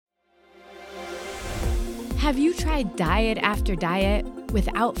Have you tried diet after diet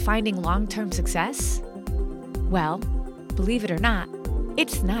without finding long-term success? Well, believe it or not,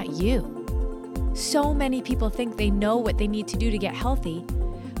 it's not you. So many people think they know what they need to do to get healthy,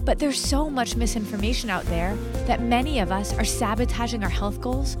 but there's so much misinformation out there that many of us are sabotaging our health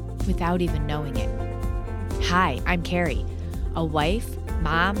goals without even knowing it. Hi, I'm Carrie, a wife,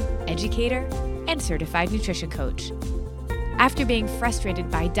 mom, educator, and certified nutrition coach. After being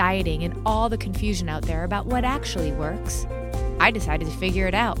frustrated by dieting and all the confusion out there about what actually works, I decided to figure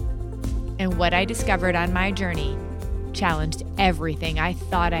it out. And what I discovered on my journey challenged everything I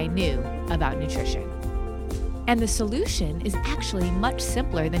thought I knew about nutrition. And the solution is actually much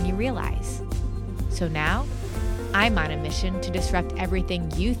simpler than you realize. So now, I'm on a mission to disrupt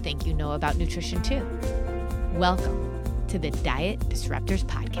everything you think you know about nutrition too. Welcome to the Diet Disruptors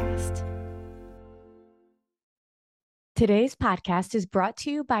Podcast. Today's podcast is brought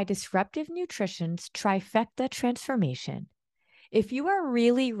to you by Disruptive Nutrition's Trifecta Transformation. If you are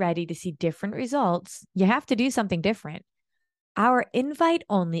really ready to see different results, you have to do something different. Our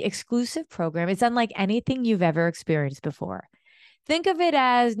invite-only exclusive program is unlike anything you've ever experienced before. Think of it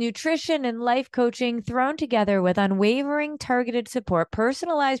as nutrition and life coaching thrown together with unwavering targeted support,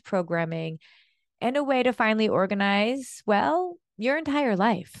 personalized programming, and a way to finally organize, well, your entire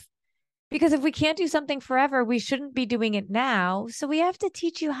life. Because if we can't do something forever, we shouldn't be doing it now. So we have to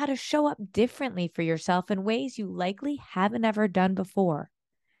teach you how to show up differently for yourself in ways you likely haven't ever done before.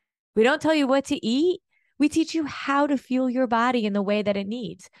 We don't tell you what to eat. We teach you how to fuel your body in the way that it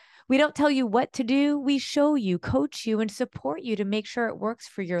needs. We don't tell you what to do. We show you, coach you, and support you to make sure it works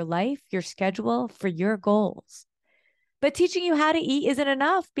for your life, your schedule, for your goals. But teaching you how to eat isn't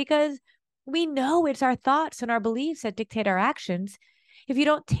enough because we know it's our thoughts and our beliefs that dictate our actions. If you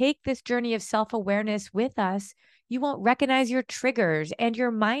don't take this journey of self-awareness with us, you won't recognize your triggers and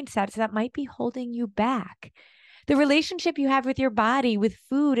your mindsets that might be holding you back. The relationship you have with your body, with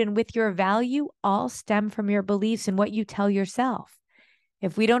food, and with your value all stem from your beliefs and what you tell yourself.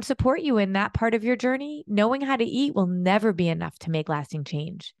 If we don't support you in that part of your journey, knowing how to eat will never be enough to make lasting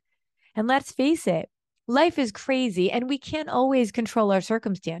change. And let's face it, life is crazy and we can't always control our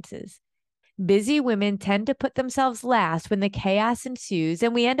circumstances. Busy women tend to put themselves last when the chaos ensues,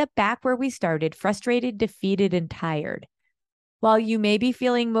 and we end up back where we started, frustrated, defeated, and tired. While you may be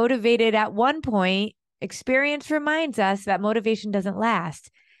feeling motivated at one point, experience reminds us that motivation doesn't last,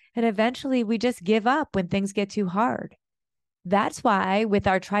 and eventually we just give up when things get too hard. That's why with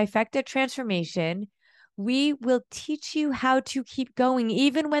our Trifecta Transformation, we will teach you how to keep going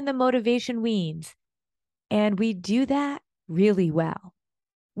even when the motivation wanes. And we do that really well.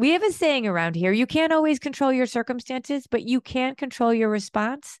 We have a saying around here, you can't always control your circumstances, but you can control your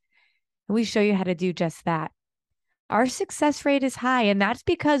response. And we show you how to do just that. Our success rate is high, and that's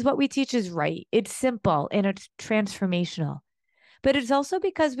because what we teach is right. It's simple and it's transformational. But it's also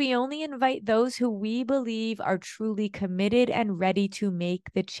because we only invite those who we believe are truly committed and ready to make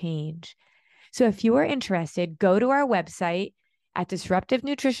the change. So if you are interested, go to our website at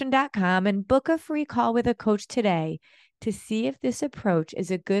disruptivenutrition.com and book a free call with a coach today to see if this approach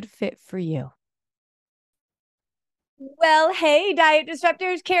is a good fit for you. Well, hey, Diet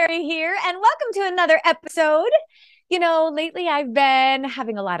Disruptors, Carrie here, and welcome to another episode. You know, lately I've been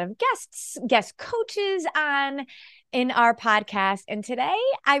having a lot of guest coaches on in our podcast. And today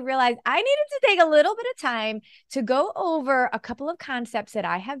I realized I needed to take a little bit of time to go over a couple of concepts that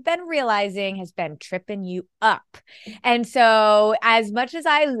I have been realizing has been tripping you up. And so as much as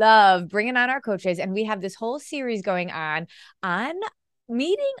I love bringing on our coaches, and we have this whole series going on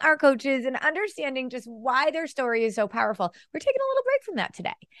meeting our coaches and understanding just why their story is so powerful, we're taking a little break from that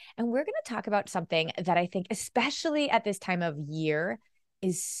today. And we're going to talk about something that I think, especially at this time of year,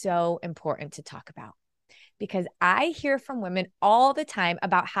 is so important to talk about. Because I hear from women all the time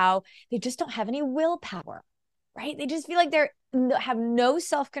about how they just don't have any willpower, right? They just feel like they have no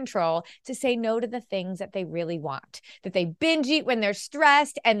self-control to say no to the things that they really want, that they binge eat when they're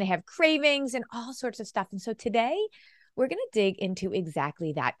stressed and they have cravings and all sorts of stuff. And so today we're going to dig into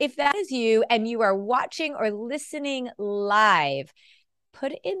exactly that. If that is you and you are watching or listening live,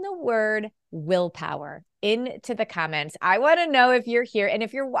 put in the word willpower into the comments. I want to know if you're here. And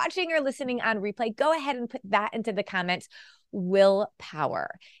if you're watching or listening on replay, go ahead and put that into the comments, willpower.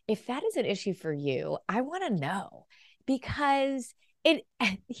 If that is an issue for you, I want to know, because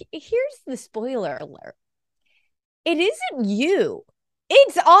here's the spoiler alert. It isn't you.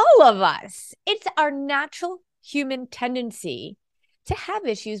 It's all of us. It's our natural human tendency to have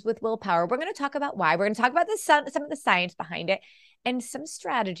issues with willpower. We're going to talk about why. We're going to talk about some of the science behind it and some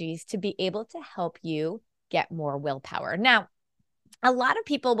strategies to be able to help you get more willpower. Now, a lot of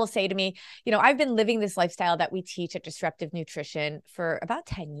people will say to me, I've been living this lifestyle that we teach at Disruptive Nutrition for about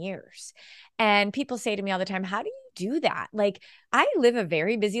 10 years. And people say to me all the time, how do you do that? Like, I live a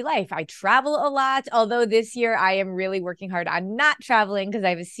very busy life. I travel a lot, although this year I am really working hard on not traveling because I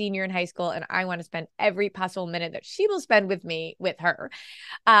have a senior in high school and I want to spend every possible minute that she will spend with me with her.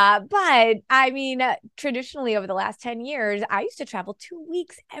 But I mean, traditionally over the last 10 years, I used to travel 2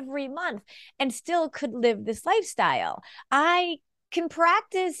 weeks every month and still could live this lifestyle. I can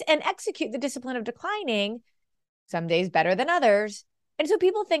practice and execute the discipline of declining some days better than others. And so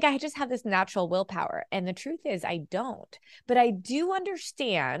people think I just have this natural willpower. And the truth is I don't, but I do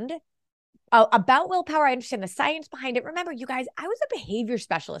understand about willpower. I understand the science behind it. Remember, you guys, I was a behavior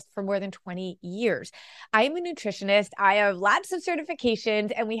specialist for more than 20 years. I am a nutritionist. I have lots of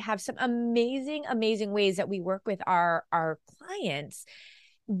certifications, and we have some amazing, amazing ways that we work with our clients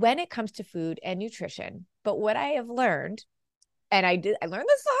when it comes to food and nutrition. But what I have learned, and I learned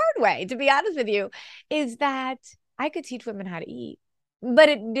this the hard way, to be honest with you, is that I could teach women how to eat, but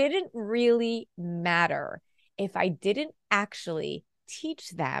it didn't really matter if I didn't actually teach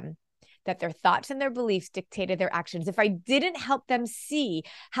them that their thoughts and their beliefs dictated their actions. If I didn't help them see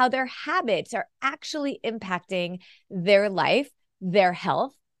how their habits are actually impacting their life, their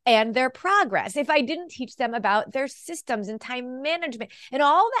health, and their progress. If I didn't teach them about their systems and time management and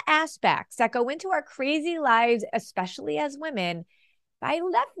all the aspects that go into our crazy lives, especially as women, if I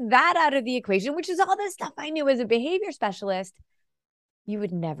left that out of the equation, which is all the stuff I knew as a behavior specialist, you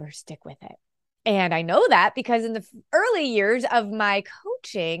would never stick with it. And I know that because in the early years of my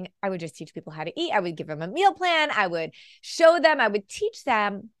coaching, I would just teach people how to eat. I would give them a meal plan. I would show them, I would teach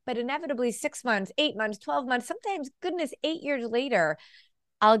them, but inevitably 6 months, 8 months, 12 months, sometimes goodness, 8 years later,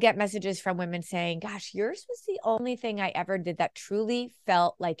 I'll get messages from women saying, gosh, yours was the only thing I ever did that truly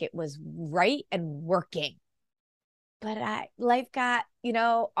felt like it was right and working. But life got,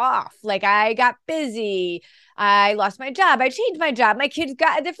 off. Like I got busy. I lost my job. I changed my job. My kids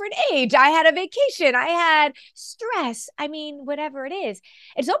got a different age. I had a vacation. I had stress. I mean, whatever it is,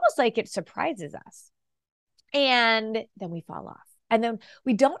 it's almost like it surprises us. And then we fall off. And then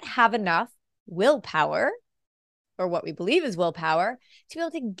we don't have enough willpower, or what we believe is willpower, to be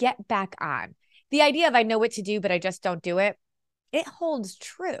able to get back on. The idea of I know what to do, but I just don't do it, it holds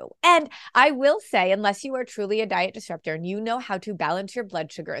true. And I will say, unless you are truly a diet disruptor and you know how to balance your blood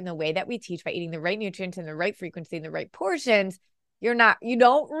sugar in the way that we teach by eating the right nutrients in the right frequency and the right portions, you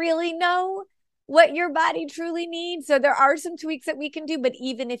don't really know what your body truly needs. So there are some tweaks that we can do, but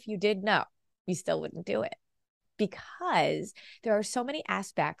even if you did know, you still wouldn't do it. Because there are so many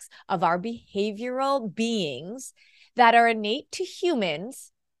aspects of our behavioral beings that are innate to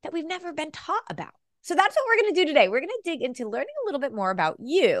humans that we've never been taught about. So that's what we're going to do today. We're going to dig into learning a little bit more about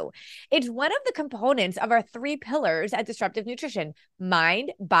you. It's one of the components of our 3 pillars at Disruptive Nutrition: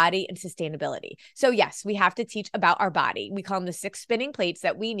 mind, body, and sustainability. So yes, we have to teach about our body. We call them the 6 spinning plates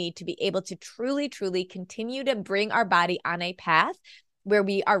that we need to be able to truly, truly continue to bring our body on a path where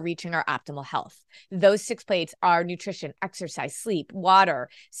we are reaching our optimal health. Those 6 plates are nutrition, exercise, sleep, water,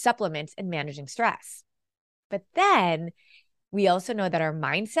 supplements, and managing stress. But then we also know that our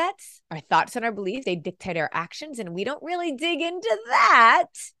mindsets, our thoughts, and our beliefs, they dictate our actions. And we don't really dig into that,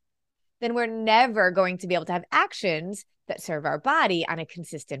 then we're never going to be able to have actions that serve our body on a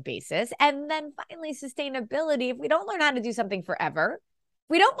consistent basis. And then finally, sustainability. If we don't learn how to do something forever, if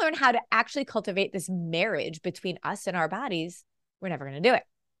we don't learn how to actually cultivate this marriage between us and our bodies, we're never going to do it.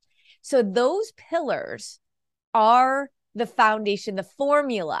 So those pillars are the foundation, the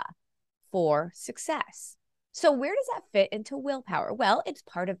formula for success. So where does that fit into willpower? Well, it's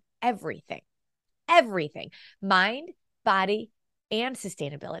part of everything, mind, body, and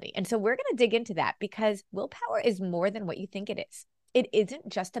sustainability. And so we're going to dig into that because willpower is more than what you think it is. It isn't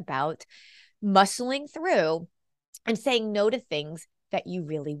just about muscling through and saying no to things that you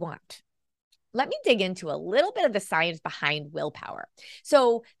really want. Let me dig into a little bit of the science behind willpower.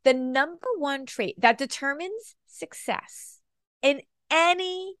 So the number one trait that determines success in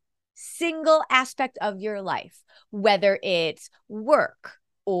any single aspect of your life, whether it's work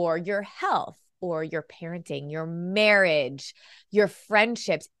or your health or your parenting, your marriage, your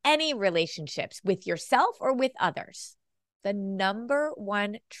friendships, any relationships with yourself or with others, the number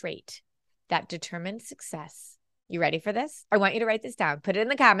one trait that determines success, you ready for this? I want you to write this down. Put it in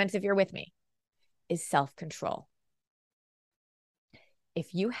the comments if you're with me. Is self-control.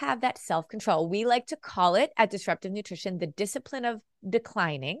 If you have that self-control, we like to call it at Disruptive Nutrition the discipline of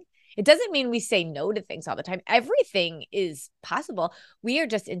declining. It doesn't mean we say no to things all the time. Everything is possible. We are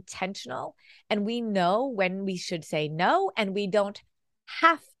just intentional and we know when we should say no, and we don't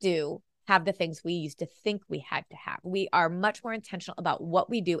have to have the things we used to think we had to have. We are much more intentional about what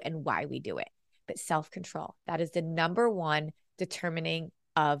we do and why we do it. But self-control, that is the number one determining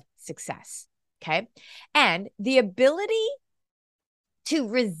of success. Okay. And the ability to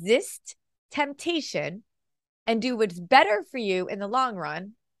resist temptation and do what's better for you in the long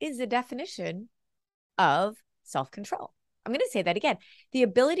run is the definition of self-control. I'm going to say that again. The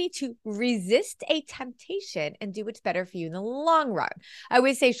ability to resist a temptation and do what's better for you in the long run. I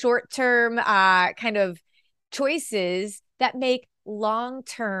always say short-term kind of choices that make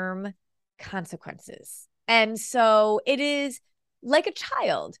long-term consequences. And so it is like a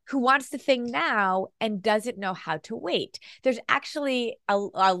child who wants the thing now and doesn't know how to wait. There's actually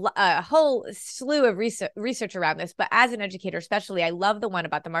a whole slew of research around this, but as an educator especially, I love the one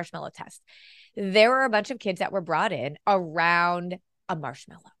about the marshmallow test. There were a bunch of kids that were brought in around a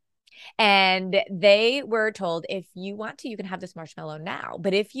marshmallow. And they were told, if you want to, you can have this marshmallow now.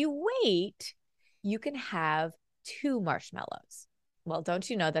 But if you wait, you can have 2 marshmallows. Well, don't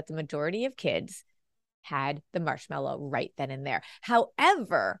you know that the majority of kids had the marshmallow right then and there.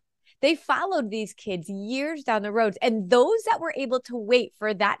 However, they followed these kids years down the road, and those that were able to wait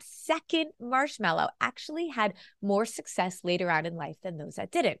for that second marshmallow actually had more success later on in life than those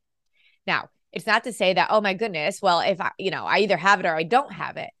that didn't. Now, it's not to say that, oh my goodness, well, if I either have it or I don't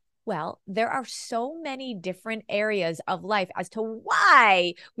have it. Well, there are so many different areas of life as to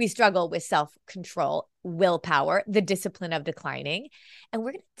why we struggle with self-control, willpower, the discipline of declining. And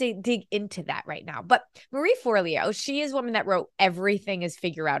we're going to dig into that right now. But Marie Forleo, she is a woman that wrote Everything is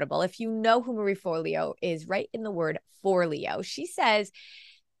Figure Outable. If you know who Marie Forleo is, write in the word Forleo. She says,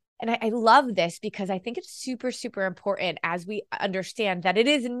 and I love this because I think it's super, super important as we understand that it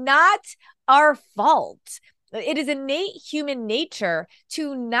is not our fault. It is innate human nature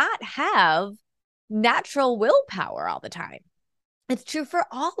to not have natural willpower all the time. It's true for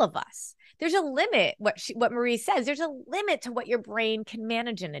all of us. There's a limit, what Marie says, there's a limit to what your brain can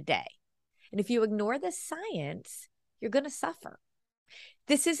manage in a day. And if you ignore the science, you're going to suffer.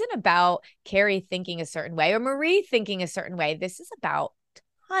 This isn't about Carrie thinking a certain way or Marie thinking a certain way. This is about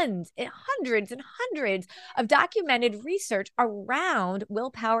tons and hundreds of documented research around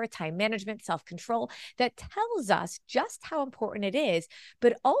willpower, time management, self-control that tells us just how important it is,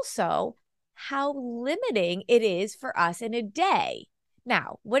 but also how limiting it is for us in a day.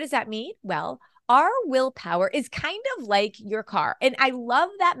 Now, what does that mean? Well, our willpower is kind of like your car. And I love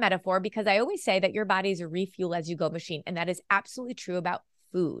that metaphor because I always say that your body is a refuel as you go machine. And that is absolutely true about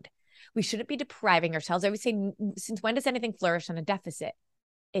food. We shouldn't be depriving ourselves. I always say, since when does anything flourish on a deficit?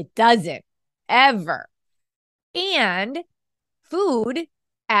 It doesn't ever. And food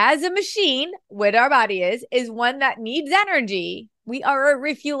as a machine, what our body is one that needs energy. We are a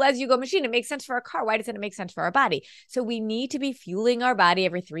refuel as you go machine. It makes sense for our car. Why doesn't it make sense for our body? So we need to be fueling our body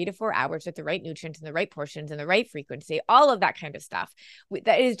every 3 to 4 hours with the right nutrients and the right portions and the right frequency, all of that kind of stuff.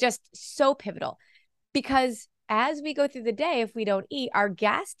 That is just so pivotal because as we go through the day, if we don't eat, our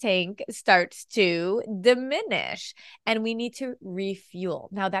gas tank starts to diminish and we need to refuel.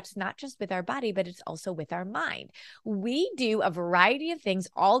 Now, that's not just with our body, but it's also with our mind. We do a variety of things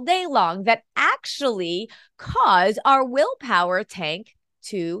all day long that actually cause our willpower tank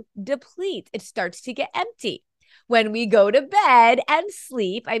to deplete. It starts to get empty. When we go to bed and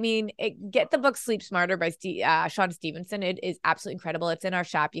sleep, get the book Sleep Smarter by Sean Stevenson. It is absolutely incredible. It's in our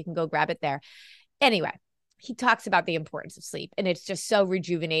shop. You can go grab it there. Anyway, he talks about the importance of sleep and it's just so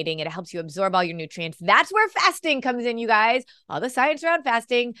rejuvenating. It helps you absorb all your nutrients. That's where fasting comes in, you guys. All the science around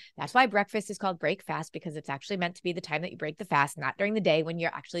fasting. That's why breakfast is called break fast because it's actually meant to be the time that you break the fast, not during the day when you're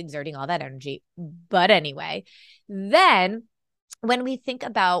actually exerting all that energy. But anyway, then when we think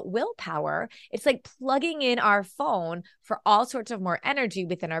about willpower, it's like plugging in our phone for all sorts of more energy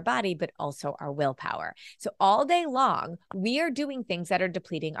within our body, but also our willpower. So all day long, we are doing things that are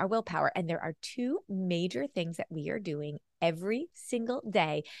depleting our willpower. And there are 2 major things that we are doing every single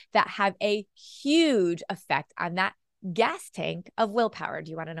day that have a huge effect on that gas tank of willpower.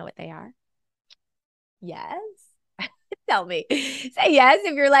 Do you want to know what they are? Yes. Tell me. Say yes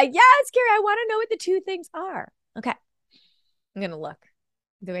if you're like, yes, Carrie, I want to know what the 2 things are. Okay. I'm going to look.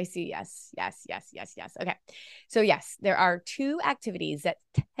 Do I see? Yes. Okay. So yes, there are 2 activities that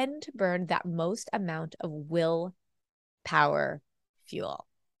tend to burn that most amount of willpower fuel.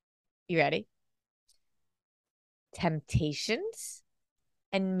 You ready? Temptations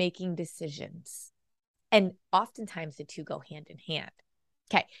and making decisions. And oftentimes the 2 go hand in hand.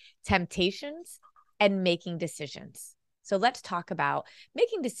 Okay. Temptations and making decisions. So let's talk about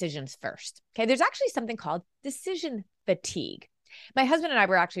making decisions first. Okay. There's actually something called decision fatigue. My husband and I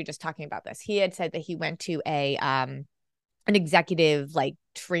were actually just talking about this. He had said that he went to a an executive like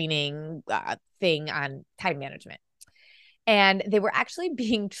training thing on time management. And they were actually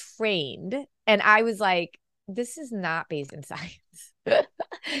being trained. And I was like, this is not based in science.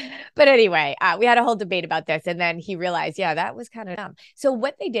 But anyway, we had a whole debate about this. And then he realized, yeah, that was kind of dumb. So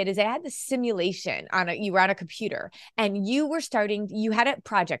what they did is they had the simulation you were on a computer and you had a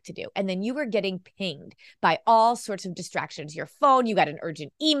project to do. And then you were getting pinged by all sorts of distractions, your phone, you got an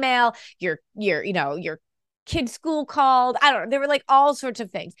urgent email, your kid's school called. I don't know. There were like all sorts of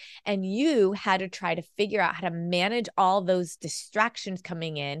things. And you had to try to figure out how to manage all those distractions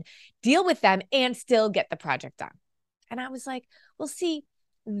coming in, deal with them, and still get the project done. And I was like, well, see,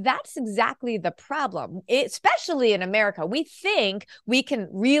 that's exactly the problem, especially in America. We think we can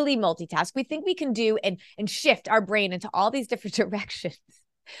really multitask. We think we can do and shift our brain into all these different directions.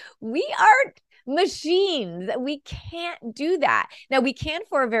 We are machines. We can't do that. Now, we can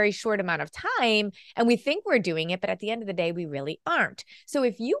for a very short amount of time, and we think we're doing it, but at the end of the day, we really aren't. So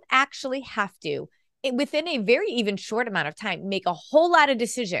if you actually have to, within a very even short amount of time, make a whole lot of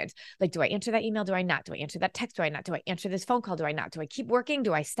decisions. Like, do I answer that email? Do I not? Do I answer that text? Do I not? Do I answer this phone call? Do I not? Do I keep working?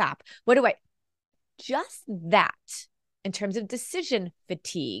 Do I stop? Just that, in terms of decision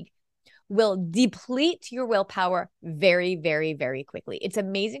fatigue, will deplete your willpower very, very, very quickly. It's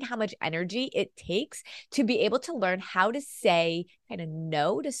amazing how much energy it takes to be able to learn how to say kind of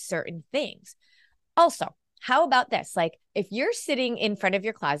no to certain things. Also, how about this? Like, if you're sitting in front of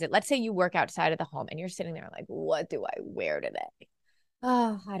your closet, let's say you work outside of the home and you're sitting there like, what do I wear today?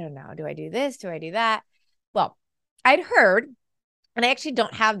 Oh, I don't know. Do I do this? Do I do that? Well, I'd heard, and I actually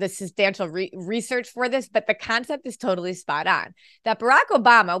don't have the substantial research for this, but the concept is totally spot on, that Barack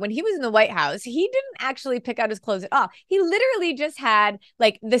Obama, when he was in the White House, he didn't actually pick out his clothes at all. He literally just had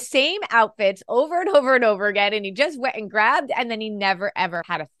like the same outfits over and over and over again. And he just went and grabbed, and then he never, ever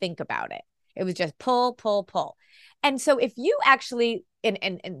had to think about it. It was just pull, pull, pull. And so if you actually,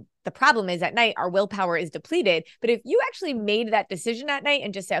 and the problem is at night, our willpower is depleted. But if you actually made that decision at night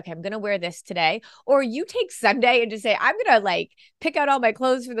and just say, okay, I'm going to wear this today, or you take Sunday and just say, I'm going to like pick out all my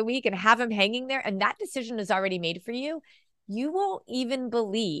clothes for the week and have them hanging there, and that decision is already made for you, you won't even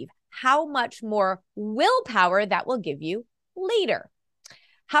believe how much more willpower that will give you later.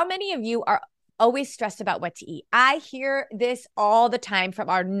 How many of you are always stressed about what to eat? I hear this all the time from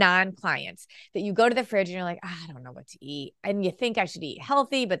our non-clients, that you go to the fridge and you're like, I don't know what to eat. And you think I should eat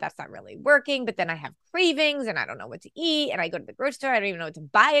healthy, but that's not really working. But then I have cravings and I don't know what to eat. And I go to the grocery store, I don't even know what to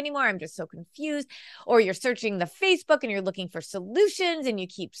buy anymore. I'm just so confused. Or you're searching the Facebook and you're looking for solutions and you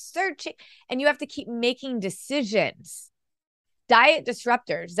keep searching and you have to keep making decisions. Diet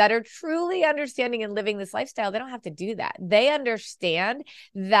disruptors that are truly understanding and living this lifestyle, they don't have to do that. They understand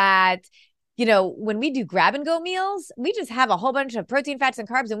that, you know, when we do grab and go meals, we just have a whole bunch of protein, fats, and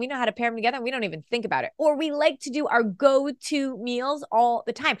carbs, and we know how to pair them together, and we don't even think about it. Or we like to do our go-to meals all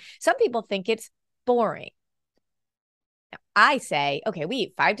the time. Some people think it's boring. Now, I say, okay, we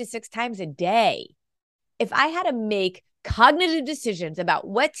eat 5 to 6 times a day. If I had to make cognitive decisions about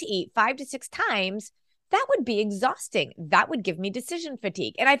what to eat 5 to 6 times, that would be exhausting. That would give me decision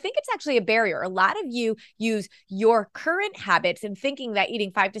fatigue. And I think it's actually a barrier. A lot of you use your current habits and thinking that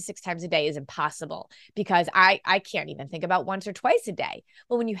eating 5 to 6 times a day is impossible, because I can't even think about once or twice a day.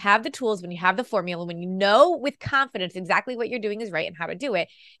 Well, when you have the tools, when you have the formula, when you know with confidence exactly what you're doing is right and how to do it,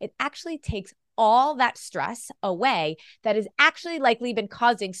 it actually takes all that stress away that has actually likely been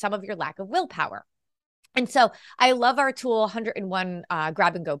causing some of your lack of willpower. And so I love our tool 101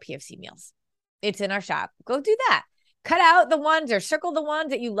 grab and go PFC meals. It's in our shop. Go do that. Cut out the ones or circle the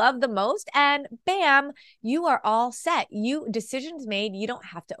ones that you love the most, and bam, you are all set. Decisions made. You don't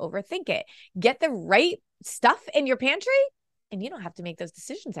have to overthink it. Get the right stuff in your pantry and you don't have to make those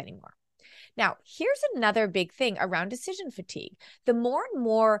decisions anymore. Now, here's another big thing around decision fatigue. The more and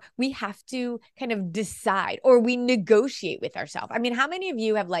more we have to kind of decide, or we negotiate with ourselves. I mean, how many of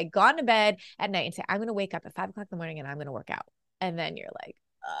you have like gone to bed at night and say, I'm going to wake up at 5 o'clock in the morning and I'm going to work out. And then you're like,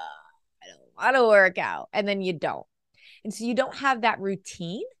 I don't want to work out. And then you don't. And so you don't have that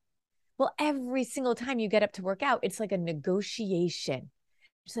routine. Well, every single time you get up to work out, it's like a negotiation.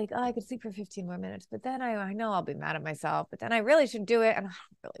 It's like, oh, I could sleep for 15 more minutes, but then I know I'll be mad at myself, but then I really should do it and I don't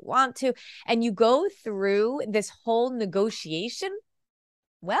really want to. And you go through this whole negotiation.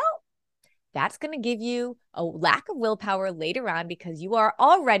 Well, that's going to give you a lack of willpower later on, because you are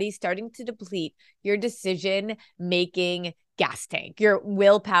already starting to deplete your decision-making gas tank, your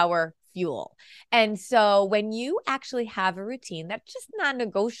willpower fuel. And so when you actually have a routine that's just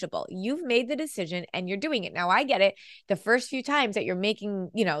non-negotiable, you've made the decision and you're doing it. Now, I get it. The first few times that you're making,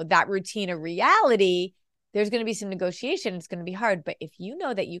 that routine a reality, there's going to be some negotiation. It's going to be hard. But if you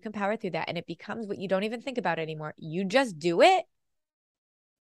know that you can power through that and it becomes what you don't even think about anymore, you just do it.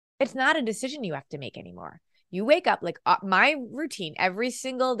 It's not a decision you have to make anymore. You wake up, like my routine every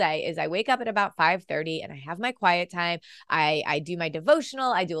single day is I wake up at about 5:30 and I have my quiet time. I do my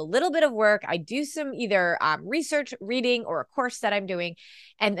devotional. I do a little bit of work. I do some either research, reading, or a course that I'm doing.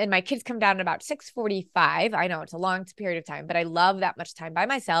 And then my kids come down at about 6:45. I know it's a long period of time, but I love that much time by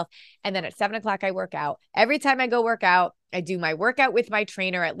myself. And then at 7 o'clock, I work out. Every time I go work out, I do my workout with my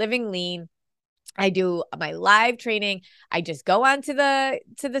trainer at Living Lean. I do my live training. I just go onto the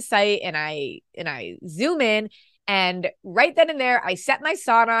site and I zoom in, and right then and there I set my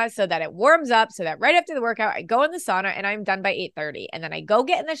sauna so that it warms up, so that right after the workout I go in the sauna and I'm done by 8:30, and then I go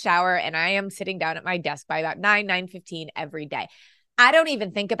get in the shower and I am sitting down at my desk by about 9:15 every day. I don't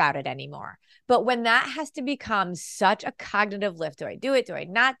even think about it anymore. But when that has to become such a cognitive lift, do I do it? Do I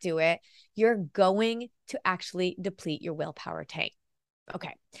not do it? You're going to actually deplete your willpower tank.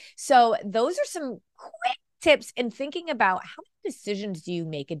 Okay. So those are some quick tips in thinking about how many decisions do you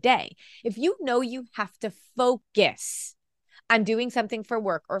make a day? If you know you have to focus on doing something for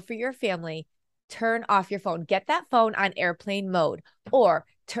work or for your family, turn off your phone. Get that phone on airplane mode, or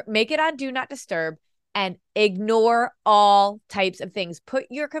make it on do not disturb and ignore all types of things. Put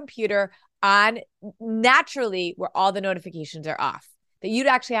your computer on naturally where all the notifications are off, that you'd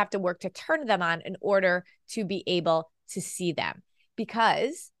actually have to work to turn them on in order to be able to see them.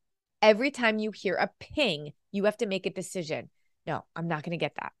 Because every time you hear a ping, you have to make a decision. No, I'm not going to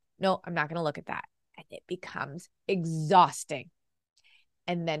get that. No, I'm not going to look at that. And it becomes exhausting.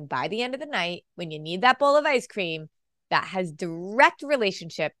 And then by the end of the night, when you need that bowl of ice cream, that has direct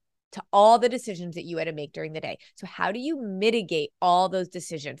relationship to all the decisions that you had to make during the day. So how do you mitigate all those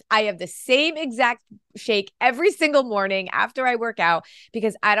decisions? I have the same exact shake every single morning after I work out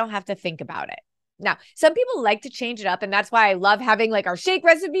because I don't have to think about it. Now, some people like to change it up, and that's why I love having like our shake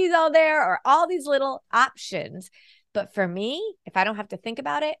recipes all there or all these little options. But for me, if I don't have to think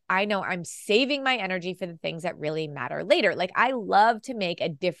about it, I know I'm saving my energy for the things that really matter later. Like I love to make a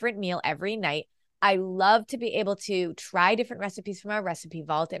different meal every night. I love to be able to try different recipes from our recipe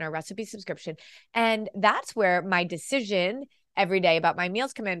vault and our recipe subscription. And that's where my decision every day about my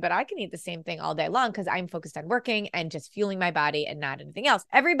meals come in, but I can eat the same thing all day long because I'm focused on working and just fueling my body and not anything else.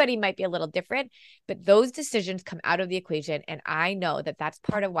 Everybody might be a little different, but those decisions come out of the equation. And I know that that's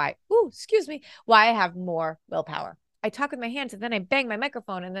part of why I have more willpower. I talk with my hands and then I bang my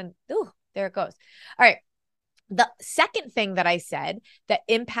microphone and then, there it goes. All right. The second thing that I said that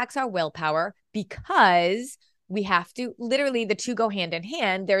impacts our willpower, because we have to literally, the two go hand in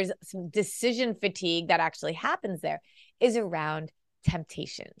hand, there's some decision fatigue that actually happens there, is around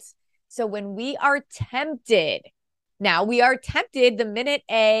temptations. So when we are tempted, now we are tempted the minute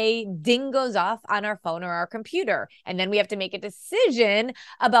a ding goes off on our phone or our computer, and then we have to make a decision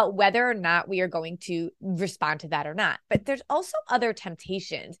about whether or not we are going to respond to that or not. But there's also other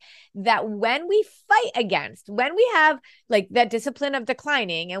temptations that when we fight against, when we have like that discipline of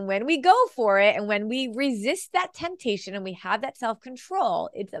declining, and when we go for it, and when we resist that temptation and we have that self-control,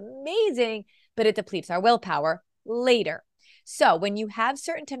 it's amazing, but it depletes our willpower later. So when you have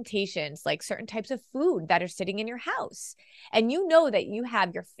certain temptations, like certain types of food that are sitting in your house, and you know that you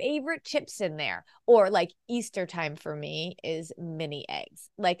have your favorite chips in there, or like Easter time for me is mini eggs.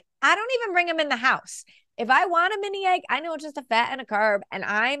 Like I don't even bring them in the house. If I want a mini egg, I know it's just a fat and a carb, and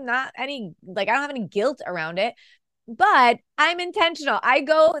I'm not I don't have any guilt around it, but I'm intentional. I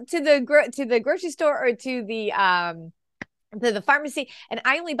go to the grocery store or to the pharmacy, and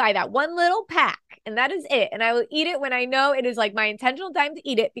I only buy that one little pack, and that is it. And I will eat it when I know it is like my intentional time to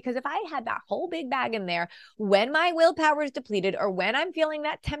eat it, because if I had that whole big bag in there, when my willpower is depleted or when I'm feeling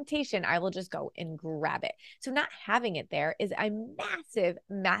that temptation, I will just go and grab it. So not having it there is a massive,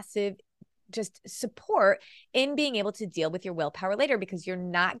 massive just support in being able to deal with your willpower later, because you're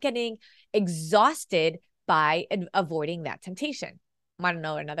not getting exhausted by avoiding that temptation. Want to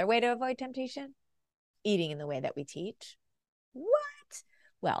know another way to avoid temptation? Eating in the way that we teach. What?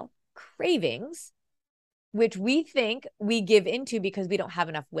 Well, cravings, which we think we give into because we don't have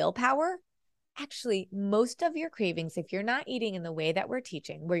enough willpower. Actually, most of your cravings, if you're not eating in the way that we're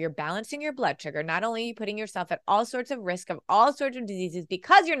teaching, where you're balancing your blood sugar, not only are you putting yourself at all sorts of risk of all sorts of diseases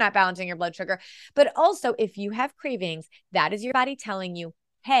because you're not balancing your blood sugar, but also if you have cravings, that is your body telling you,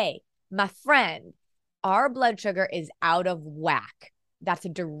 hey, my friend, our blood sugar is out of whack. That's a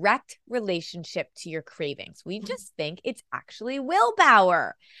direct relationship to your cravings. We just think it's actually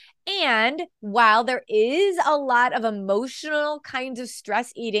willpower. And while there is a lot of emotional kinds of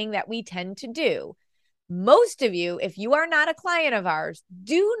stress eating that we tend to do, Most of you, if you are not a client of ours,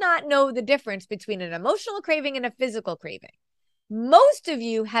 do not know the difference between an emotional craving and a physical craving. Most of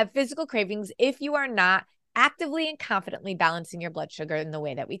you have physical cravings if you are not actively and confidently balancing your blood sugar in the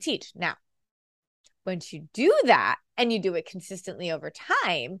way that we teach. Now, once you do that and you do it consistently over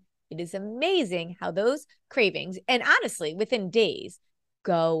time, it is amazing how those cravings, and honestly, within days,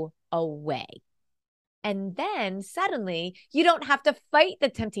 go away. And then suddenly you don't have to fight the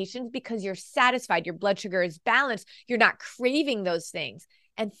temptations because you're satisfied. Your blood sugar is balanced. You're not craving those things.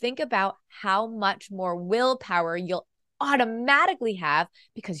 And think about how much more willpower you'll automatically have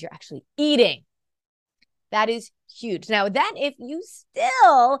because you're actually eating. That is huge. Now, then if you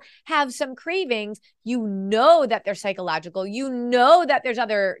still have some cravings, you know that they're psychological. You know that there's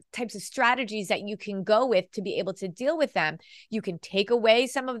other types of strategies that you can go with to be able to deal with them. You can take away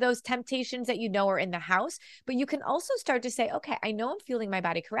some of those temptations that you know are in the house, but you can also start to say, okay, I know I'm fueling my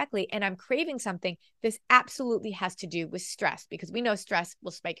body correctly and I'm craving something. This absolutely has to do with stress because we know stress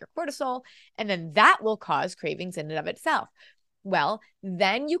will spike your cortisol and then that will cause cravings in and of itself. Well,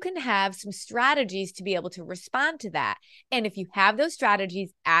 then you can have some strategies to be able to respond to that. And if you have those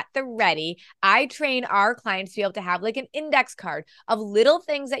strategies at the ready, I train our clients to be able to have like an index card of little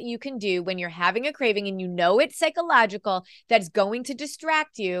things that you can do when you're having a craving and you know it's psychological that's going to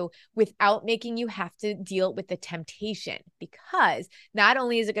distract you without making you have to deal with the temptation. Because not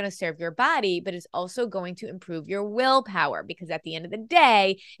only is it going to serve your body, but it's also going to improve your willpower. Because at the end of the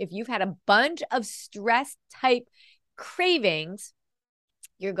day, if you've had a bunch of stress type cravings,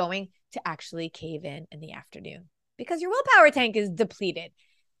 you're going to actually cave in the afternoon because your willpower tank is depleted.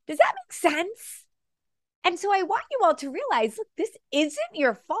 Does that make sense? And so I want you all to realize, look, this isn't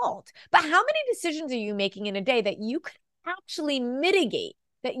your fault, but how many decisions are you making in a day that you could actually mitigate,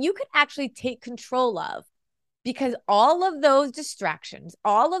 that you could actually take control of? Because all of those distractions,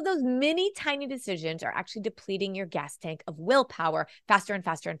 all of those mini tiny decisions are actually depleting your gas tank of willpower faster and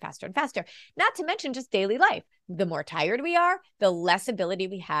faster and faster and faster. Not to mention just daily life. The more tired we are, the less ability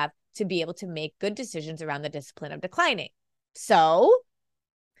we have to be able to make good decisions around the discipline of declining. So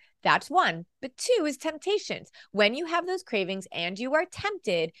that's one. But two is temptations. When you have those cravings and you are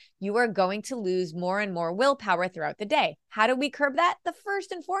tempted, you are going to lose more and more willpower throughout the day. How do we curb that? The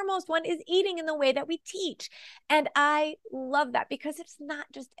first and foremost one is eating in the way that we teach. And I love that because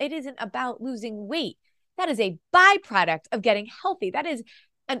it isn't about losing weight. That is a byproduct of getting healthy. That is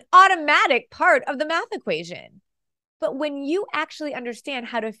an automatic part of the math equation. But when you actually understand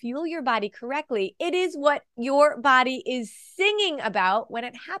how to fuel your body correctly, it is what your body is singing about when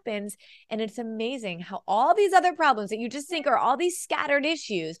it happens. And it's amazing how all these other problems that you just think are all these scattered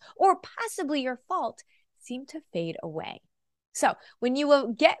issues or possibly your fault seem to fade away. So when you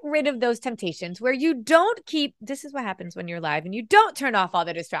will get rid of those temptations where you don't keep, this is what happens when you're live and you don't turn off all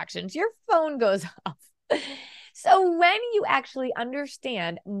the distractions, your phone goes off. So when you actually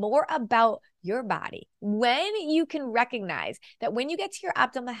understand more about your body, when you can recognize that when you get to your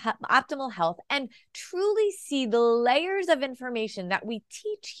optimal health and truly see the layers of information that we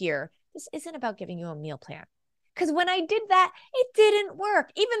teach here, this isn't about giving you a meal plan. Because when I did that, it didn't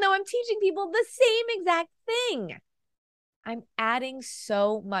work, even though I'm teaching people the same exact thing. I'm adding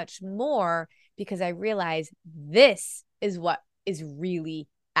so much more because I realize this is what is really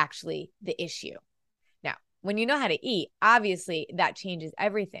actually the issue. When you know how to eat, obviously that changes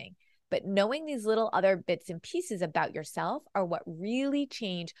everything. But knowing these little other bits and pieces about yourself are what really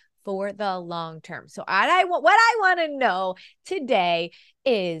change for the long term. So what I want to know today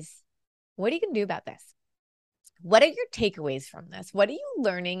is, what are you going to do about this? What are your takeaways from this? What are you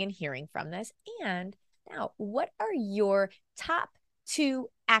learning and hearing from this? And now, what are your top 2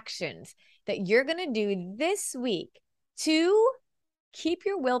 actions that you're going to do this week to keep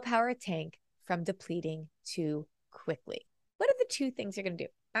your willpower tank from depleting too quickly? What are the 2 things you're going to do?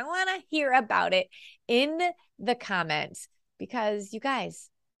 I want to hear about it in the comments because you guys,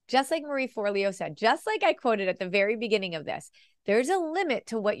 just like Marie Forleo said, just like I quoted at the very beginning of this, there's a limit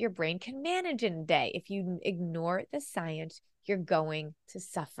to what your brain can manage in a day. If you ignore the science, you're going to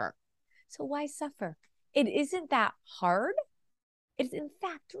suffer. So why suffer? It isn't that hard. It's in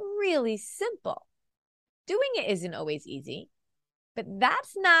fact really simple. Doing it isn't always easy. But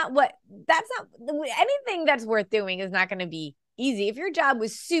anything that's worth doing is not going to be easy. If your job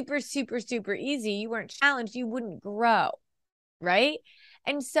was super, super, super easy, you weren't challenged, you wouldn't grow, right?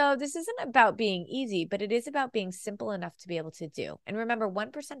 And so this isn't about being easy, but it is about being simple enough to be able to do. And remember,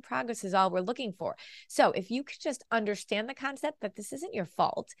 1% progress is all we're looking for. So if you could just understand the concept that this isn't your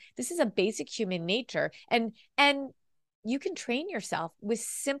fault, this is a basic human nature, and you can train yourself with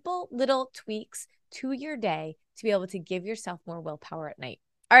simple little tweaks to your day to be able to give yourself more willpower at night.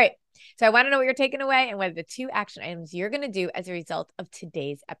 All right. So I want to know what you're taking away and what are the 2 action items you're going to do as a result of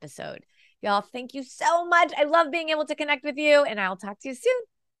today's episode. Y'all, thank you so much. I love being able to connect with you, and I'll talk to you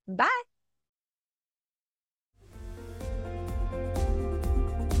soon. Bye.